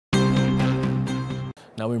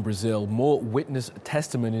Now in Brazil, more witness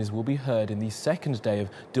testimonies will be heard in the second day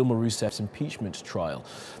of Dilma Rousseff's impeachment trial.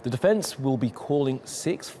 The defense will be calling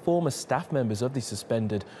 6 former staff members of the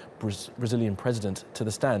suspended Brazilian president to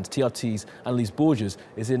the stand. TRT's Anelise Borges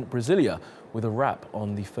is in Brasilia with a wrap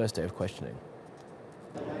on the first day of questioning.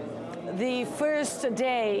 The first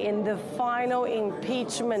day in the final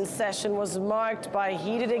impeachment session was marked by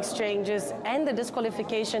heated exchanges and the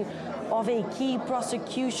disqualification of a key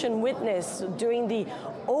prosecution witness. During the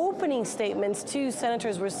opening statements, 2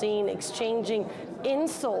 senators were seen exchanging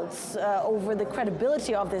insults over the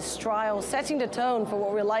credibility of this trial, setting the tone for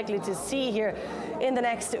what we're likely to see here in the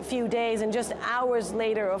next few days. And just hours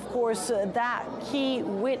later, of course, that key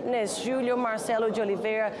witness, Julio Marcelo de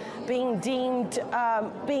Oliveira, being deemed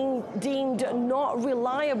not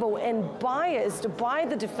reliable and biased by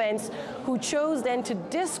the defense, who chose then to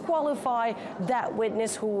disqualify that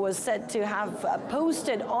witness, who was said to have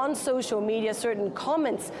posted on social media certain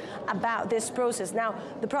comments about this process. Now,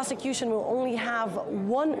 the prosecution will only have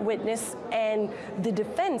 1 witness, and the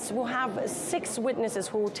defense will have 6 witnesses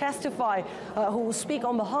who will testify, who will speak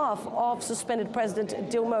on behalf of suspended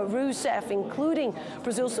President Dilma Rousseff, including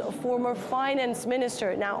Brazil's former finance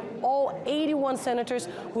minister. Now, all 81 senators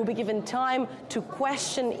will be given time to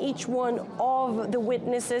question each one of the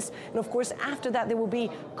witnesses. And of course, after that, there will be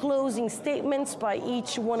closing statements by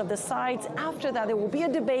each one of the sides. After that, there will be a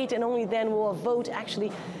debate, and only then will a vote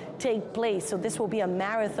actually take place. So this will be a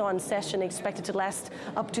marathon session expected to last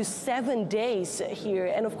up to 7 days here.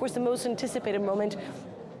 And of course, the most anticipated moment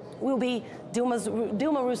will be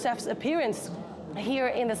Dilma Rousseff's appearance here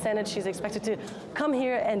in the Senate. She's expected to come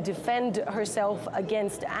here and defend herself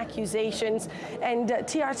against accusations. And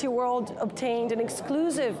TRT World obtained an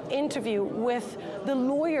exclusive interview with the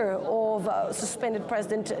lawyer of suspended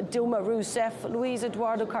President Dilma Rousseff, Jose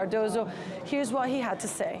Eduardo Cardozo. Here's what he had to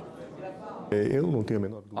say.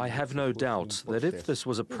 I have no doubt that if this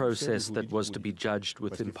was a process that was to be judged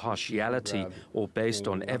with impartiality or based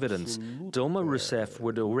on evidence, Dilma Rousseff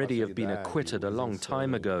would already have been acquitted a long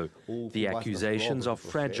time ago. The accusations are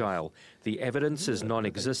fragile, the evidence is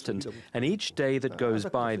non-existent, and each day that goes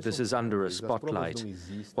by, this is under a spotlight.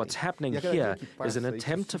 What's happening here is an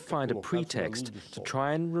attempt to find a pretext to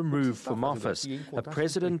try and remove from office a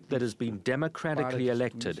president that has been democratically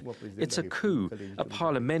elected. It's a coup, a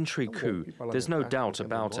parliamentary coup. There's no doubt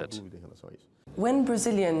about it. When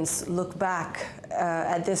Brazilians look back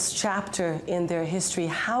at this chapter in their history,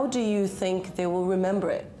 how do you think they will remember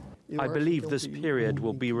it? I believe this period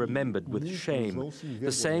will be remembered with shame,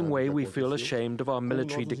 the same way we feel ashamed of our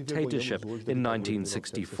military dictatorship in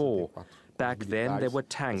 1964. Back then, there were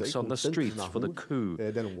tanks on the streets for the coup.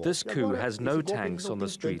 This coup has no tanks on the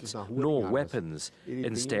streets, nor weapons.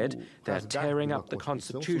 Instead, they're tearing up the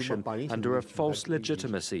Constitution under a false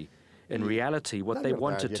legitimacy. In reality, what they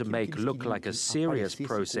wanted to make look like a serious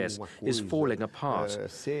process is falling apart.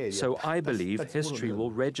 So I believe history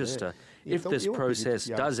will register, if this process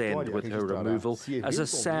does end with her removal, as a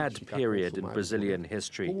sad period in Brazilian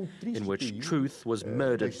history, in which truth was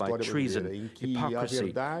murdered by treason,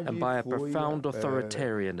 hypocrisy, and by a profound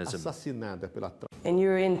authoritarianism. And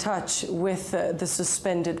you're in touch with the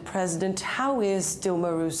suspended president. How is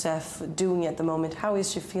Dilma Rousseff doing at the moment? How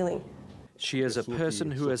is she feeling? She is a person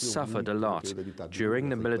who has suffered a lot. During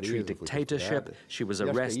the military dictatorship, she was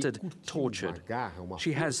arrested, tortured.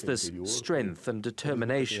 She has this strength and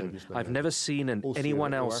determination I've never seen in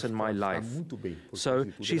anyone else in my life. So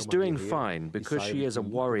she's doing fine because she is a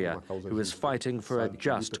warrior who is fighting for a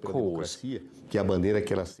just cause.